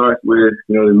 And it starts with,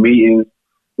 the meetings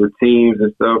with teams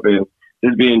and stuff, and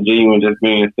just being genuine, just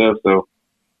being yourself. So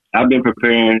I've been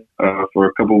preparing for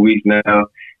a couple of weeks now,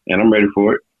 and I'm ready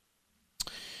for it.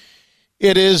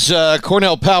 It is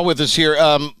Cornell Powell with us here.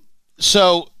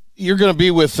 So you're going to be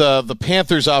with the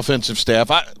Panthers offensive staff.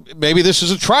 Maybe this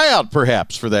is a tryout,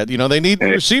 perhaps, for that. They need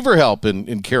receiver help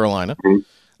in Carolina.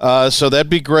 Mm-hmm. So that'd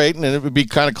be great, and it would be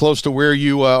kind of close to where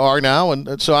you are now.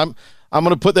 And so I'm going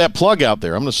to put that plug out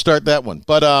there. I'm going to start that one.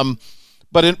 But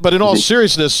in all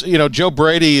seriousness, Joe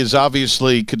Brady is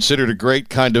obviously considered a great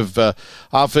kind of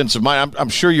offensive mind. I'm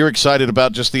sure you're excited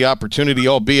about just the opportunity,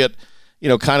 albeit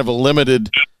kind of a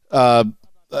limited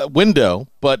window,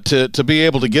 but to be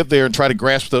able to get there and try to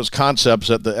grasp those concepts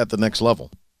at the next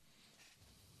level.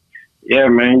 Yeah,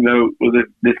 man. With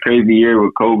this crazy year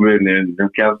with COVID and them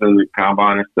canceling the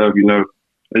combine and stuff,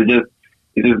 it's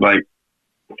just like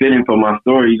fitting for my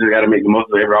story. You just got to make the most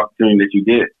of every opportunity that you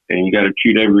get, and you got to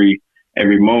treat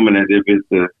every moment as if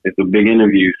it's a big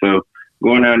interview. So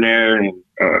going down there and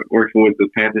working with the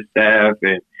Panther staff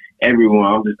and everyone,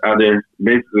 I'm just out there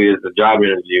basically as a job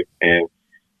interview, and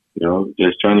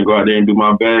just trying to go out there and do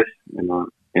my best, and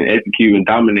execute and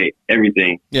dominate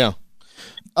everything. Yeah.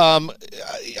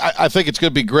 I think it's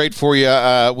going to be great for you.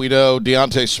 We know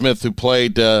Deontay Smith, who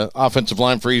played offensive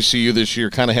line for ECU this year,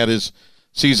 kind of had his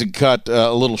season cut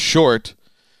a little short,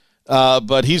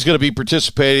 but he's going to be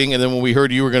participating. And then when we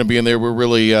heard you were going to be in there, we're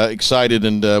really excited,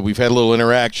 and we've had a little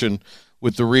interaction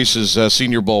with the Reese's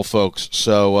Senior Bowl folks.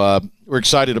 So we're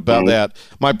excited about that.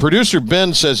 My producer,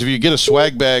 Ben, says if you get a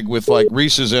swag bag with, like,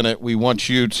 Reese's in it, we want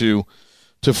you to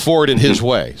forward it his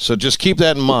way. So just keep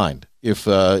that in mind. If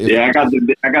I got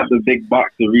the big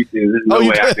box of Reese's. There's no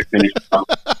way I could finish.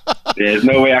 There's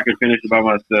no way I could finish it by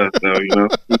myself. So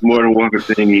he's more than welcome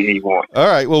to anything he wants. All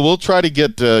right. Well, we'll try to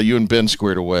get you and Ben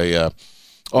squared away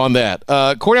on that.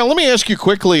 Cornell, let me ask you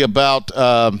quickly about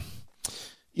as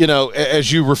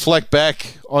you reflect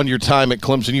back on your time at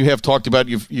Clemson. You have talked about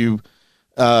you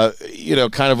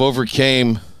kind of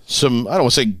overcame some, I don't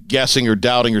want to say guessing or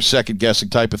doubting or second guessing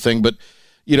type of thing, but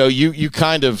you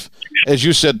kind of, as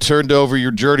you said, turned over your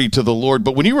journey to the Lord.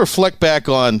 But when you reflect back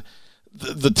on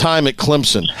the time at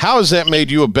Clemson, how has that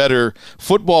made you a better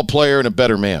football player and a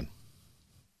better man?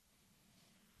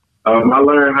 I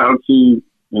learned how to,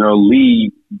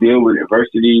 lead, deal with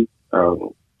adversity,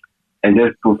 and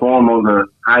just perform on the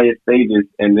highest stages.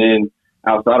 And then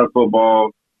outside of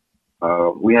football,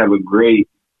 we have a great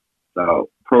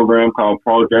program called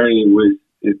Paul Journey, which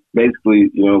is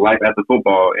basically, life after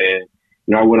football. And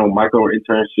I went on micro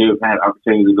internship. I had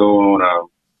opportunity to go on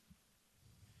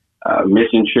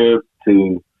mission trips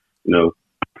to,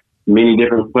 many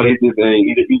different places, and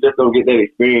you just don't get that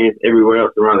experience everywhere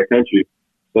else around the country.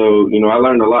 So, I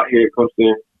learned a lot here at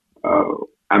Clemson.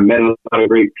 I met a lot of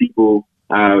great people.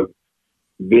 I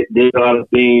did a lot of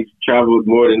things, traveled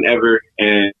more than ever,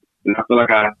 and I feel like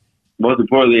most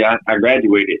importantly, I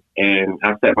graduated, and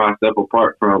I set myself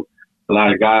apart from a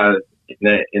lot of guys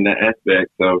in that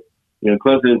aspect. So,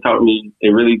 Clemson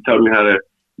really taught me how to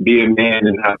be a man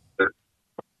and how to,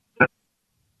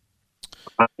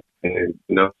 and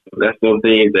that's some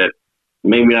things that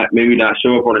maybe not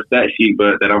show up on a stat sheet,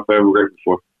 but that I'm forever grateful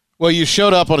for. Well, you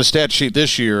showed up on a stat sheet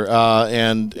this year,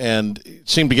 and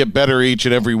seemed to get better each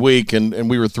and every week, and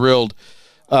we were thrilled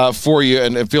for you,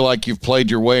 and feel like you've played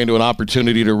your way into an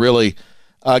opportunity to really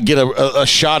get a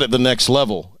shot at the next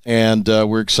level. And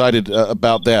we're excited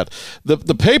about that.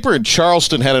 The paper in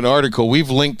Charleston had an article.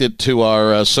 We've linked it to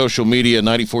our social media,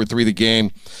 94.3 The Game,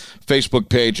 Facebook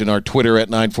page, and our Twitter at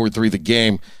 943 The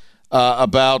Game,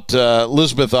 about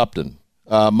Elizabeth Upton,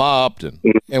 Ma Upton.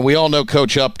 And we all know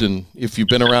Coach Upton, if you've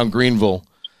been around Greenville.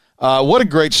 What a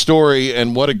great story,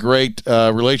 and what a great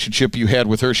relationship you had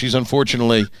with her. She's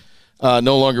unfortunately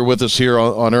no longer with us here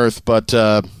on Earth, but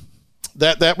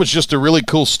that was just a really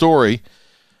cool story.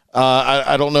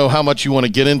 I don't know how much you want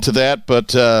to get into that,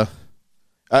 but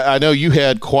I know you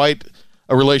had quite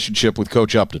a relationship with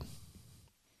Coach Upton.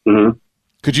 Mm-hmm.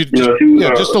 Could you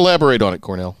just elaborate on it,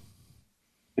 Cornell?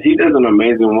 She does an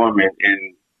amazing woman,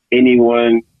 and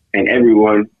anyone and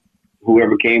everyone who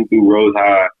ever came through Rose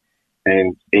High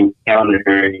and encountered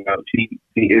her, she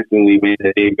instantly made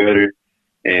the day better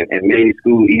and made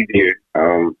school easier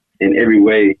in every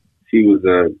way. She was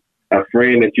a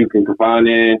friend that you can confide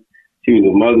in. She was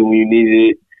a mother when you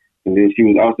needed it, and then she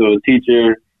was also a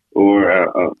teacher or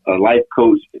a life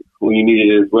coach when you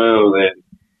needed it as well. And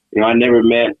I never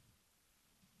met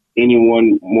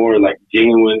anyone more like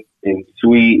genuine and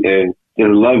sweet and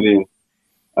loving.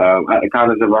 At the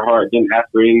kindness of her heart, didn't ask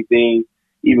for anything.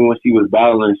 Even when she was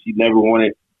battling, she never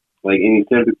wanted like any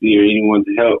sympathy or anyone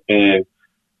to help. And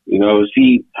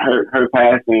her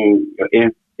passing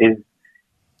it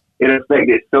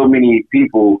affected so many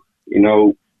people.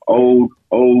 Old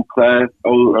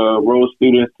Rose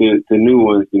students to new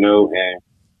ones, and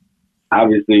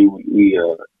obviously we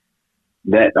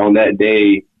on that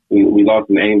day we lost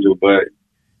an angel, but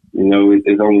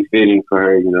it's only fitting for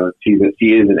her. She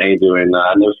is an angel, and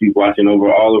I know she's watching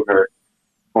over all of her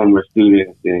former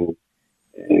students, and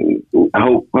I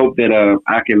hope that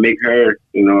I can make her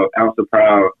ounce of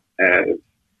proud as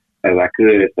I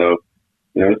could. So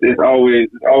it's always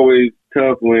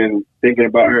tough when thinking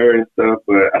about her and stuff,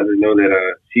 but I just know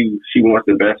that she wants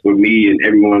the best for me and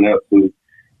everyone else who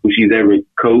she's ever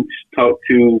coached, talked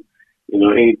to,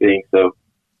 anything. So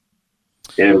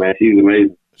yeah, man, she's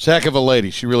amazing. Heck of a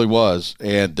lady, she really was,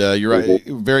 and you're right,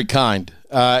 very kind.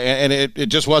 And it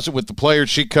just wasn't with the players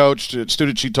she coached,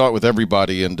 students she taught, with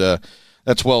everybody, and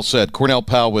that's well said. Cornell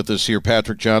Powell with us here,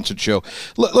 Patrick Johnson Show.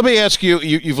 Let me ask you,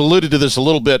 you've alluded to this a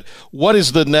little bit. What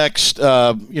is the next,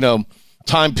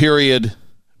 time period,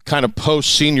 kind of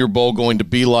post-Senior Bowl, going to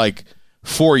be like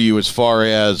for you as far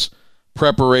as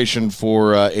preparation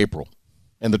for April?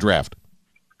 and the draft?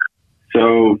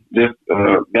 So just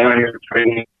down here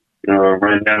training,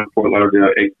 right now in Fort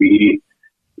Lauderdale, XPE,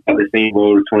 at the Senior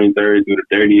Bowl the 23rd through the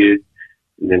 30th,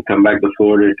 and then come back to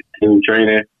Florida to continue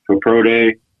training for Pro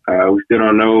Day. We still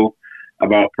don't know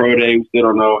about Pro Day. We still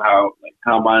don't know how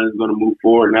Combine is going to move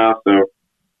forward now. So,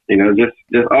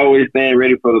 just always staying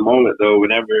ready for the moment, though.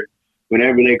 Whenever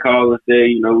they call and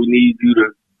say, we need you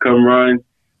to come run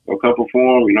or come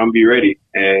perform, I'm be ready.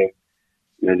 And,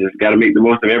 just got to make the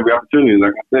most of every opportunity,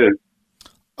 like I said.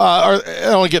 I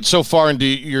don't want to get so far into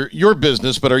your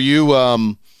business, but are you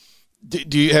are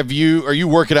you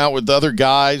working out with other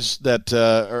guys that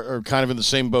are kind of in the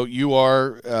same boat you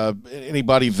are?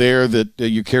 Anybody there that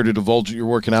you care to divulge that you're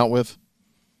working out with?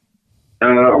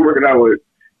 I'm working out with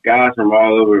guys from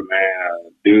all over,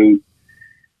 man. Duke,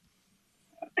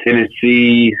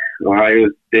 Tennessee, Ohio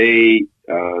State,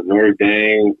 Notre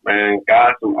Dame, man.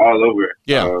 Guys from all over.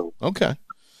 Yeah. Okay.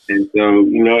 And so,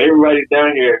 everybody's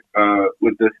down here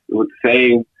with the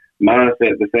same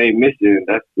mindset, the same mission.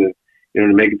 That's to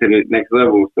make it to the next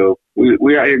level. So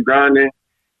we out here grinding,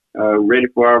 ready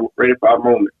for our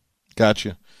moment.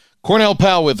 Gotcha. Cornell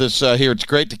Powell with us here. It's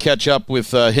great to catch up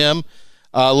with him.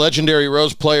 Legendary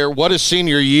Rose player. What a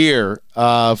senior year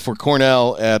for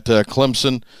Cornell at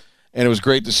Clemson, and it was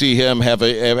great to see him have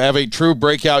a true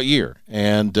breakout year.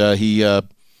 And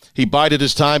he bided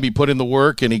his time, he put in the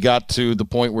work, and he got to the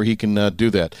point where he can do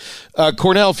that.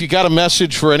 Cornell, if you got a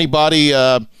message for anybody,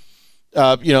 the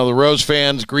Rose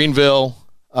fans, Greenville,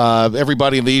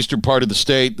 everybody in the eastern part of the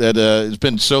state that has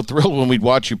been so thrilled when we'd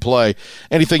watch you play,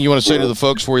 anything you want to say to the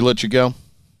folks before we let you go?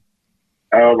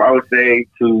 I would say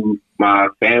to my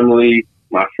family,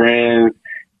 my friends,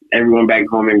 everyone back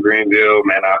home in Greenville,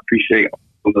 man, I appreciate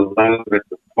all the love and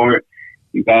support.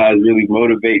 You guys really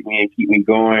motivate me and keep me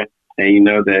going. And you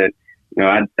know that,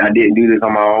 I didn't do this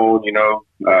on my own.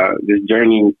 This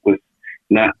journey was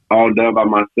not all done by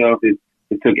myself. It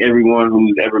took everyone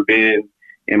who's ever been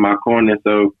in my corner.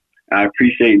 So I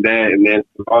appreciate that. And then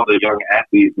all the young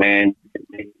athletes, man,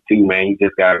 too, man, you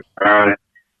just got to grind,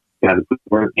 got to put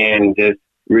work in, and just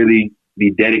really be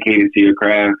dedicated to your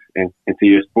craft and to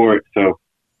your sport. So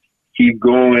keep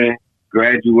going,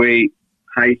 graduate,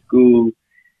 high school,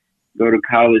 go to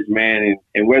college, man,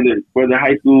 and whether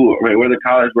high school or whether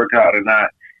college works out or not,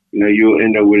 you'll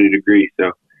end up with a degree.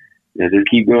 So just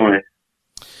keep going.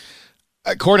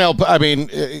 Cornell, I mean,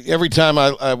 every time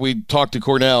we talk to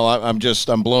Cornell, I'm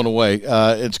blown away.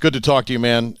 It's good to talk to you,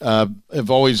 man. I've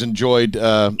always enjoyed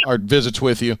our visits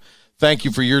with you. Thank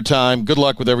you for your time. Good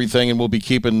luck with everything, and we'll be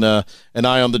keeping an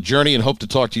eye on the journey and hope to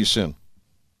talk to you soon.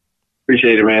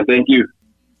 Appreciate it, man. Thank you.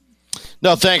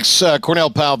 No, thanks,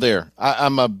 Cornell Powell there.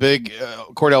 I'm a big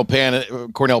Cornell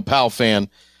Powell fan.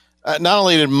 Not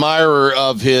only an admirer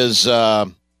of his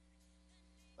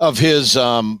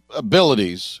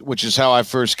abilities, which is how I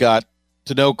first got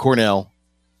to know Cornell.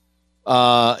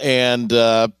 But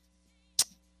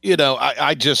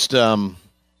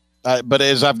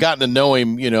as I've gotten to know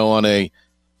him, on a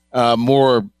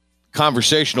more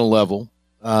conversational level,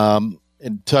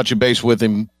 and touch a base with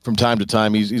him from time to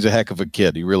time, he's a heck of a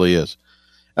kid. He really is.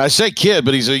 I say kid,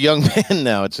 but he's a young man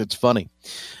now. It's funny.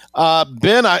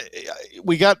 Ben,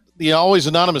 we got the always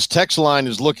anonymous text line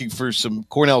is looking for some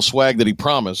Cornell swag that he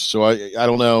promised. So I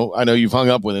don't know. I know you've hung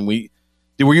up with him.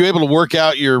 Were you able to work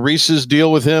out your Reese's deal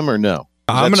with him or no?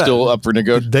 Is that still up for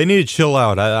negotiation? They need to chill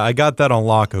out. I got that on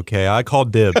lock. Okay, I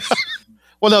called dibs.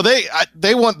 Well, no,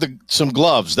 they want some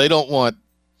gloves. They don't want.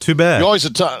 Too bad.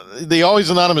 The always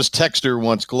anonymous texter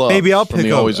wants gloves. Maybe I'll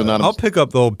pick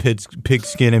up the old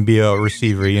pigskin and be a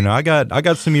receiver. I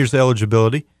got some years of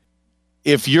eligibility.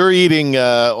 If you're eating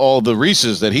all the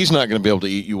Reese's that he's not going to be able to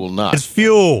eat, you will not. It's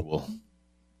fuel.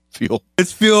 Fuel.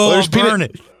 It's fuel. Well, burn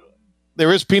it.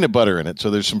 There is peanut butter in it,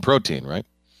 so there's some protein, right?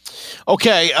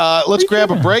 Okay, let's grab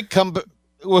a break.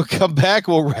 We'll come back.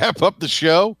 We'll wrap up the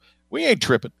show. We ain't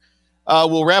tripping.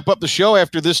 We'll wrap up the show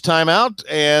after this timeout.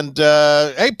 And,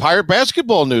 hey, Pirate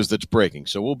basketball news that's breaking.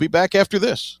 So we'll be back after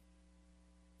this.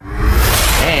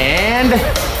 And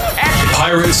action.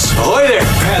 Pirates. Ahoy there.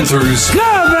 Panthers.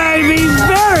 Go, baby.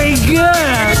 Very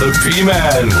good. The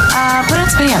P-Man. Put on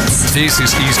pants. This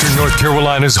is Eastern North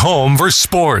Carolina's home for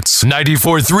sports.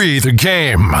 94.3 The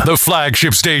Game. The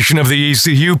flagship station of the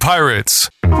ECU Pirates.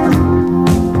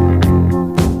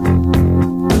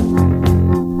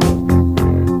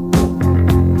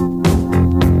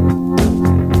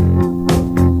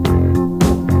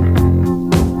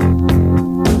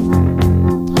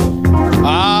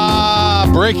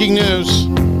 Breaking news.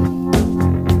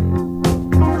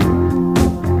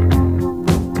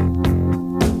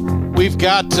 We've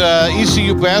got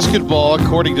ECU basketball,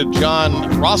 according to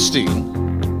John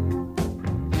Rothstein,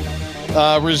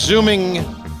 resuming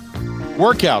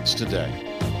workouts today.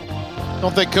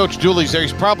 Don't think Coach Dooley's there.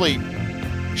 He's probably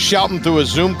shouting through a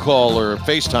Zoom call or a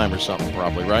FaceTime or something,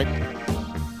 probably, right?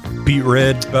 Beat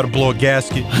red, about to blow a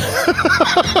gasket.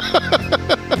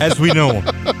 As we know him.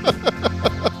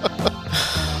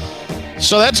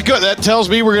 So that's good. That tells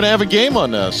me we're going to have a game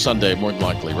on Sunday, more than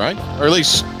likely, right? Or at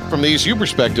least from the ECU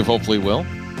perspective, hopefully we'll.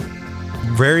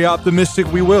 Very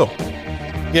optimistic we will.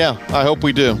 Yeah, I hope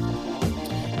we do.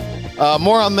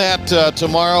 More on that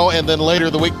tomorrow and then later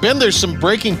in the week. Ben, there's some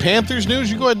breaking Panthers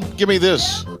news. You go ahead and give me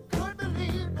this.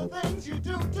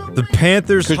 The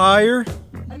Panthers hire?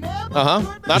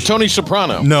 Not Tony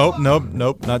Soprano. Nope.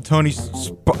 Not Tony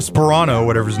Sperano,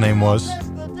 whatever his name was.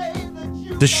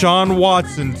 Deshaun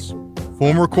Watson's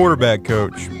former quarterback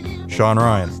coach, Sean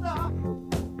Ryan.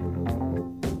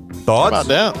 Thoughts? How about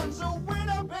that?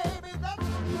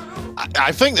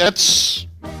 I think that's...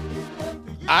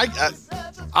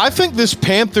 I think this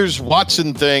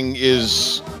Panthers-Watson thing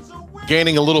is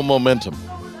gaining a little momentum.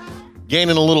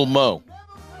 Gaining a little mo.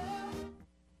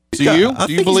 Do you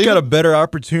think believe he's got a better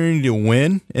opportunity to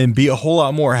win and be a whole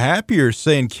lot more happier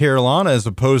saying Carolina as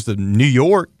opposed to New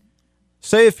York?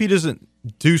 Say if he doesn't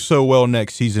do so well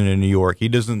next season in New York, he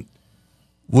doesn't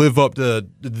live up to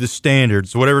the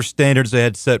standards, whatever standards they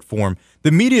had set for him,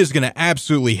 the media is going to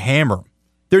absolutely hammer him.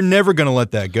 They're never going to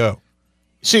let that go.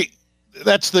 See,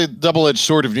 that's the double-edged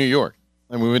sword of New York.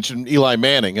 And we mentioned Eli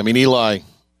Manning. I mean, Eli,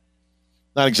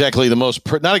 not exactly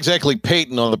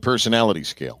Peyton on the personality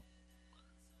scale.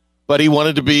 But he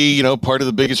wanted to be, part of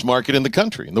the biggest market in the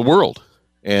country, in the world.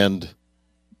 And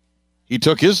he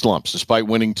took his lumps despite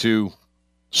winning 2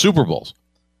 Super Bowls.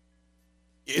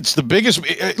 It's the biggest.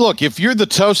 Look, if you're the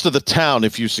toast of the town,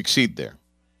 if you succeed there.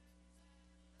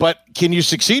 But can you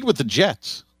succeed with the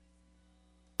Jets?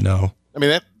 No.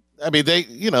 They,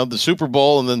 the Super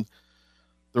Bowl and then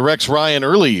the Rex Ryan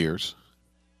early years.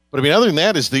 But other than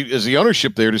that, is the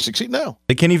ownership there to succeed? No.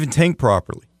 They can't even tank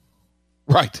properly.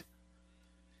 Right.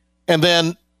 And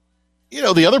then,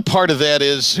 the other part of that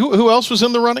is who else was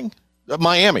in the running?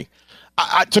 Miami.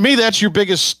 To me, that's your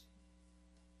biggest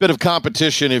bit of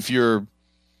competition if you're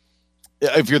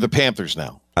the Panthers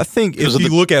now. I think if you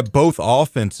look at both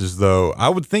offenses, though, I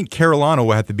would think Carolina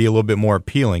will have to be a little bit more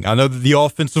appealing. I know that the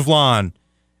offensive line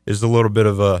is a little bit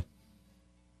of the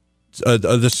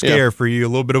scare for you, a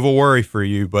little bit of a worry for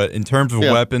you, but in terms of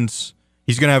weapons,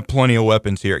 he's going to have plenty of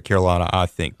weapons here at Carolina, I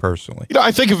think, personally.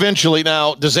 I think eventually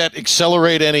now, does that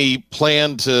accelerate any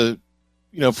plan to,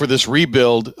 for this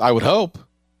rebuild? I would hope.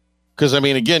 Because,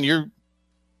 again, you're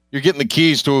getting the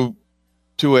keys to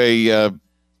a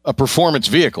performance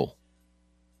vehicle.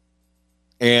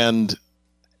 And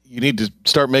you need to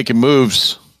start making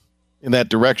moves in that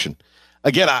direction.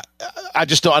 Again, I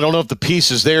don't know if the piece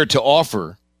is there to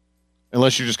offer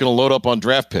unless you're just going to load up on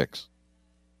draft picks.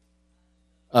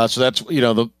 So that's,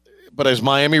 but is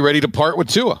Miami ready to part with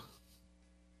Tua?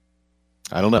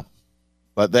 I don't know.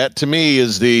 But that to me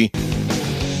is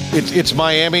it's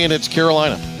Miami and it's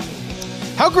Carolina.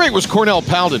 How great was Cornell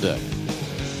Powell today?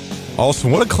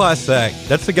 Awesome. What a class act.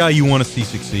 That's the guy you want to see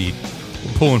succeed.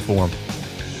 We're pulling for him.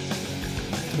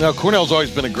 No, Cornell's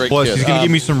always been a great Plus, kid. he's going to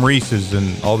give me some Reese's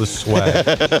and all this swag.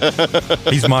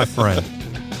 He's my friend.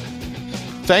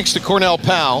 Thanks to Cornell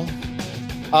Powell.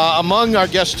 Among our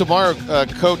guests tomorrow,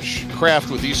 Coach Kraft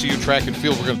with ECU Track and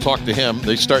Field. We're going to talk to him.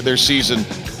 They start their season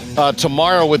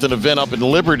tomorrow with an event up in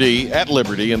Liberty,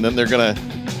 and then they're going to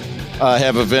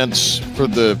have events for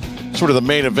the sort of the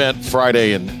main event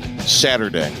Friday and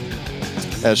Saturday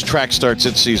as track starts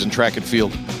its season, track and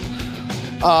field.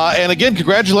 And again,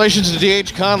 congratulations to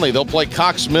D.H. Conley. They'll play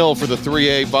Cox Mill for the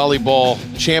 3A Volleyball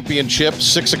Championship,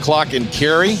 6 o'clock in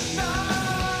Cary.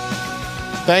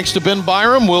 Thanks to Ben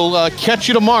Byram. We'll catch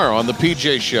you tomorrow on the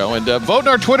PJ Show. And vote in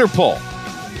our Twitter poll.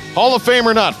 Hall of Fame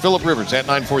or not, Phillip Rivers at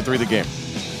 943 The Game.